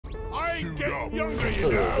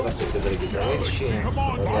Что же, здравствуйте, дорогие товарищи.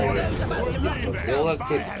 Продолжаем Rock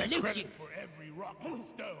Galactic.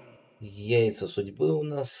 Яйца судьбы у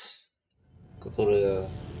нас, которые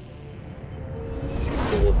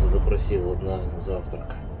кого-то допросила на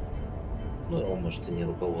завтрак. Ну, а может и не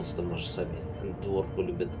руководство, может сами дворку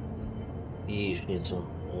любят яичницу.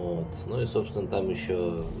 Вот. Ну и, собственно, там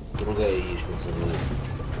еще другая яичница будет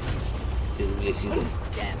из глифидов.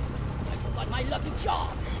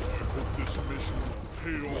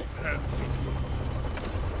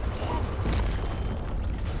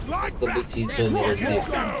 Как добыть яйцо, не разбив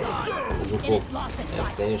жуков?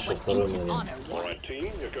 Это, конечно, второй момент. Ой,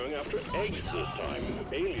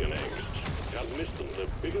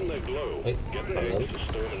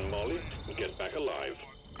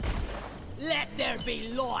 Let there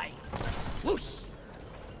be light. Whoosh.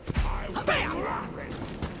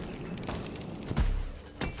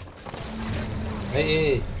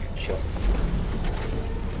 Эй, чё?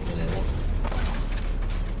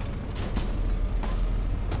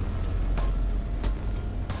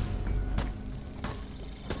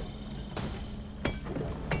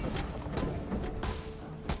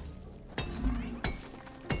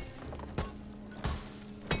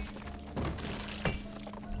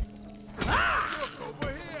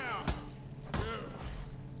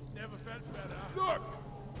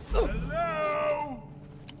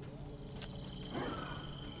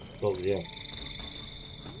 Где?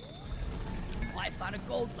 I found a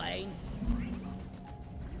gold vein.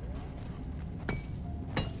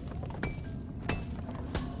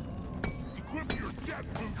 Equip your jet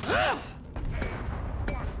boots.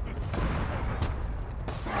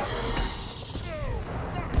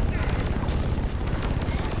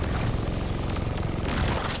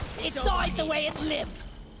 It died the way it lived,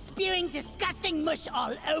 spewing disgusting mush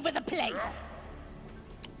all over the place.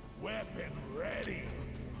 Weapon ready.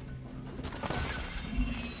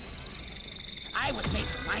 I was made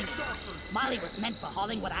for mining. Molly was meant for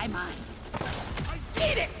hauling what I mine. I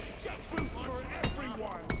did it!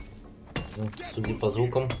 Судя по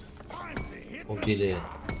звукам, убили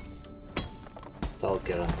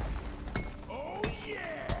сталкера.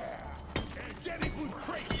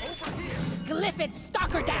 Glyphid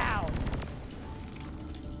stalker down!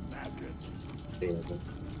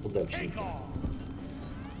 Удачненько.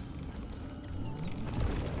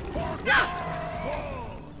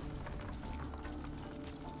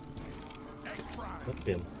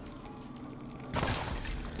 Прям.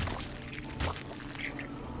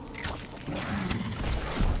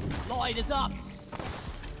 Light is up.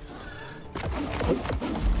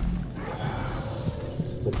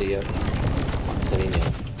 Это я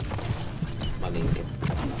охренел. Маленький.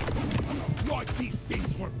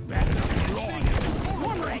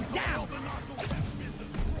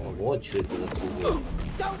 Вот что это за круглый.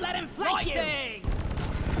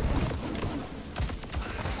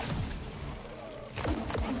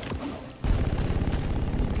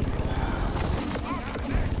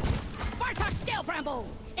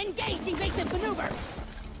 Engage invasive maneuver!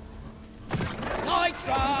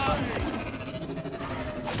 Nitro!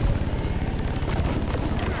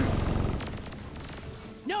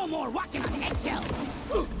 No more walking on eggshells!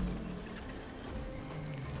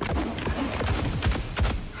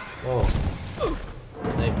 О!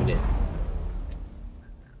 Ай, блин.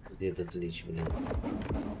 Где этот лич, блин?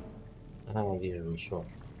 А, вижу, нашел.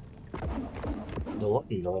 Ну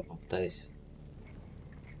ладно, давай попытаюсь.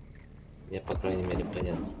 Мне, по крайней мере,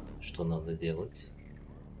 понятно, что надо делать.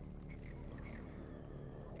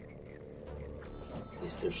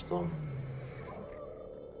 Если что.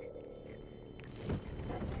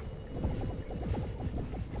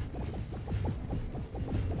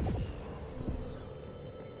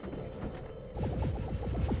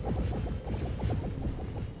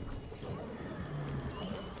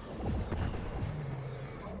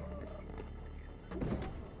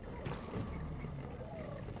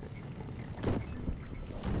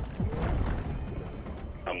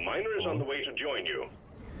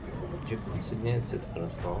 Присоединяется, это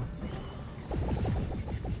хорошо.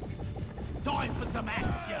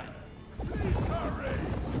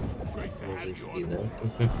 Мужички, да?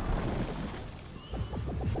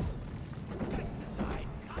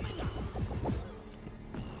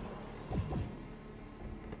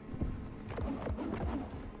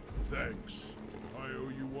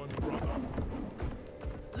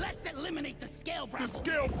 The scale bramble. The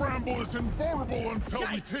scale bramble is invulnerable until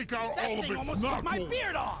we take out all of its knuckles. My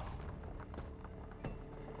beard off.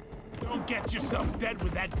 Don't get yourself dead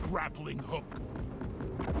with that grappling hook.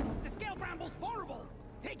 The scale bramble's horrible.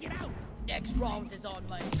 Take it out. Next round is on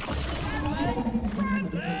my.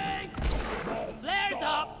 Flares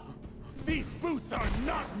up. These boots are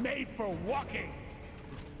not made for walking.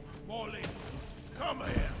 Molly, come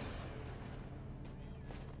here.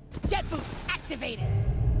 Jet boots activated.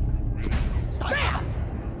 Stop!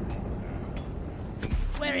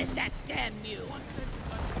 Where is that damn mule?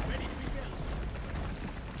 Ready to be built.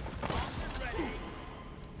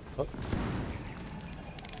 Oh.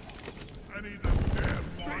 I need the damn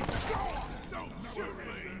thing. Don't shoot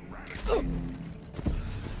me.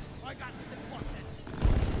 I got the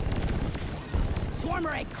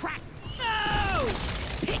Swarmer egg cracked. No!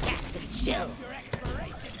 Pickaxe and chill. Your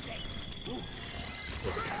expiration date.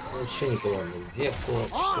 Вообще не понимаю, где кто,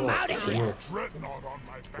 что, почему.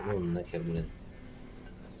 Ну нахер, блин.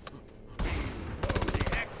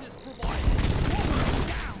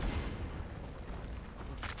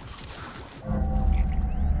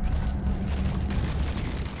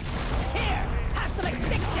 Here, have some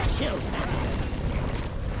extinction shield.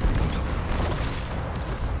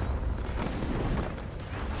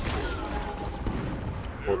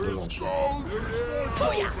 Подле наш.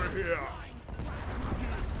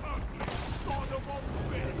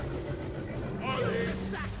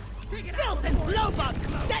 Silt and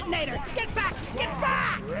blowbugs! Detonator! Get back! Get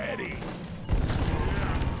back! Ready.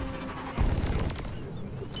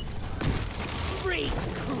 Freeze,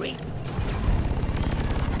 creep!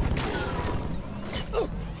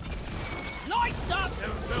 Lights up!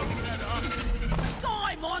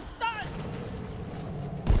 Die, monsters!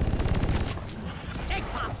 Egg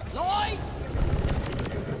pop! Lloyd!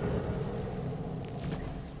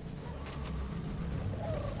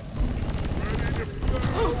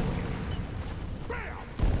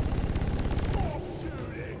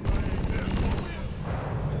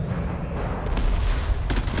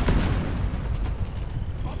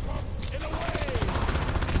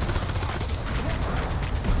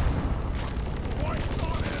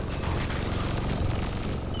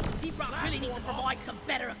 Some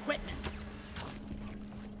better equipment.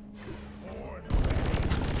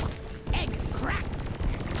 Egg cracked.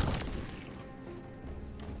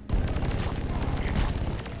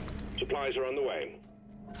 Supplies are on the way.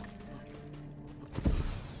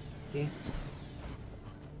 Okay.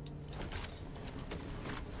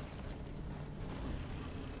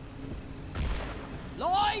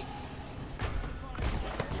 Lloyd!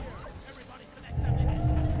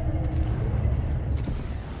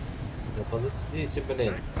 Да подождите,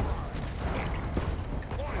 блин.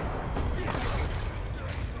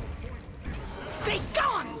 Be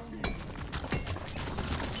gone!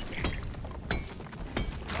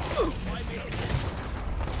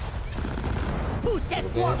 Who says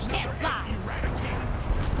dwarves can't fly?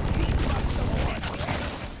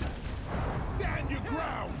 Stand your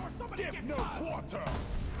ground. Give no quarter.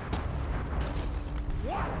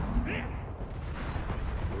 What's this?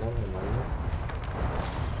 Нормально.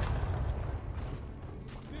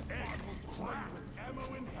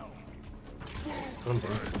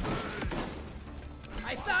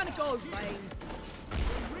 I found a gold vein.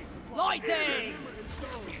 Lighting!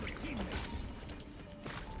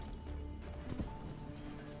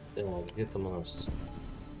 Так, где там у нас?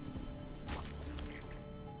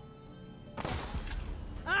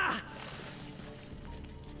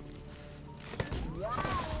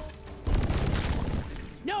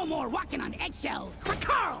 No more walking on eggshells. For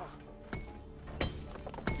Carl!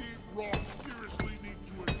 Rock seriously need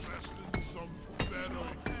to invest in some better.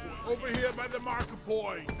 Over here by the marker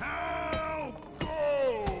point. How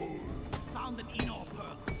gold? Found an Eno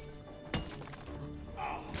pearl.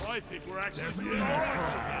 I think we're actually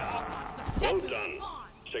Well done.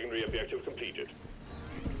 Secondary objective completed.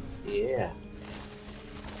 Yeah.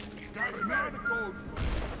 got another gold.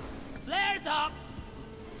 Flares up!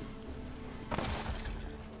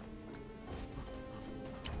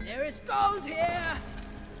 There is gold here!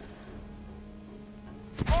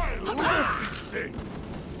 I love these things.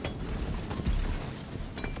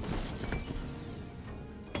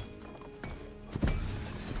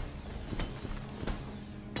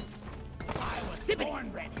 I was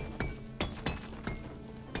born ready.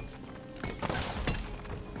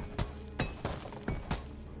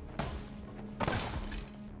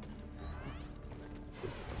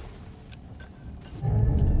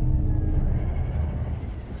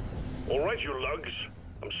 All right, you lugs.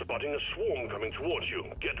 I'm spotting a swarm coming towards you.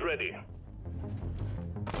 Get ready.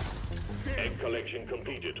 Egg collection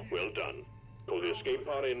completed. Well done. Call the escape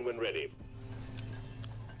pod in when ready.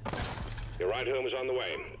 Your ride home is on the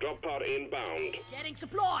way. Drop pod inbound. Getting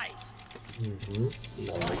supplies!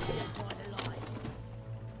 Давайте.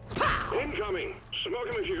 Incoming. Smoke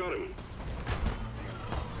him if you got him.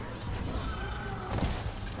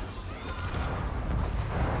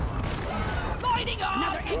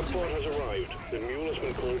 Drop pod has arrived. The mule has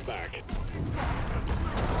been called back.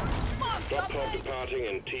 Drop pod departing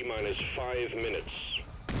in T-minus 5 minutes.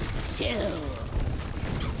 Chill.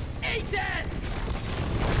 Eat that!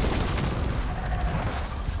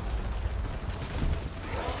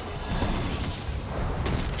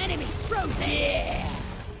 Enemies frozen! Yeah!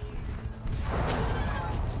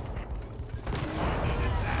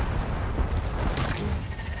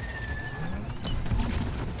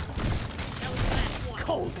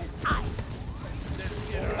 Cold as ice.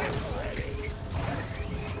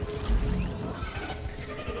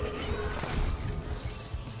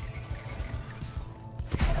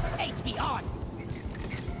 HB on.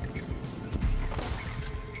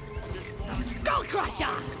 Skull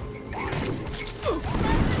Crusher.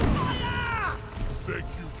 Thank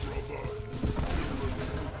you,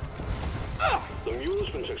 brother. The mule's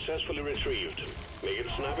been successfully retrieved. Make it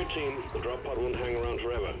snappy, team. The drop pod won't hang around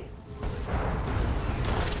forever.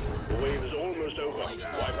 The wave is almost over.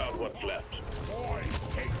 Wipe out what's left.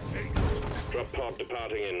 Drop pod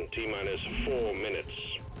departing in T-minus 4 minutes.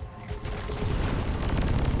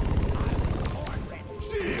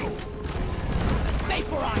 Shield!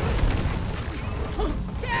 Vaporize.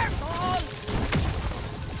 Careful!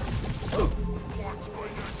 Watch for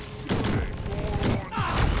your shooting,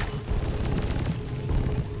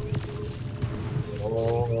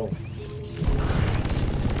 Oh.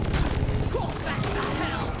 Go back to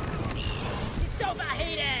hell! It's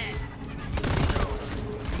overheated!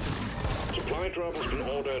 Supply drop has been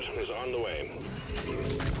ordered and is on the way.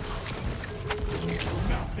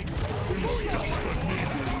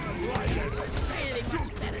 Really much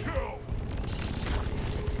better.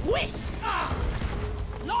 Squish!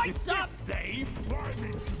 Lights up! safe?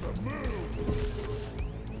 Climbing to the moon!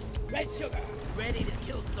 Red sugar, ready to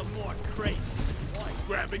kill some more crates.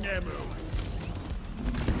 Grabbing ammo.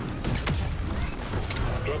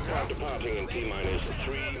 Drop pod departing in T-minus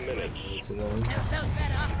 3 minutes. That felt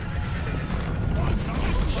better.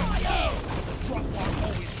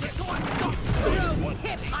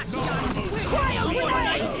 Hip hot shot!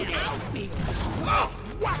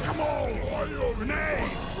 Whack-a-mole! Grenade!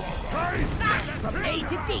 From A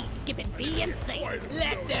to D, skipping B and C.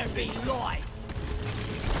 Let there be light.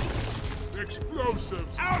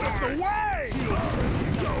 Explosives! Out of the way!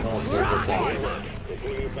 We're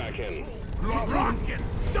pulling it back in. Rocket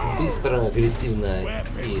stone! Быстро, агрессивно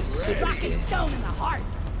и суперски. Rocket stone in the heart.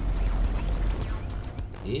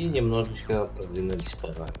 И немножечко продвинулись по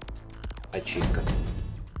ачивкам.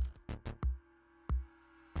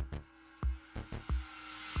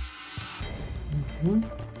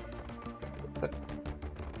 Так.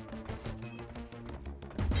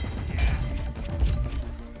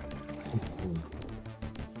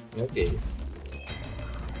 Окей.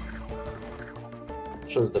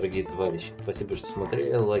 Что ж, дорогие товарищи, спасибо, что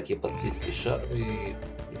смотрели. Лайки, подписки, шары и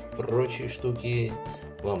прочие штуки.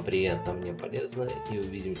 Вам приятно, мне полезно. И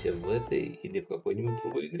увидимся в этой или в какой-нибудь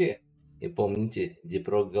другой игре. И помните,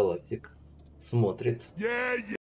 Rock Galactic смотрит. Yeah, yeah!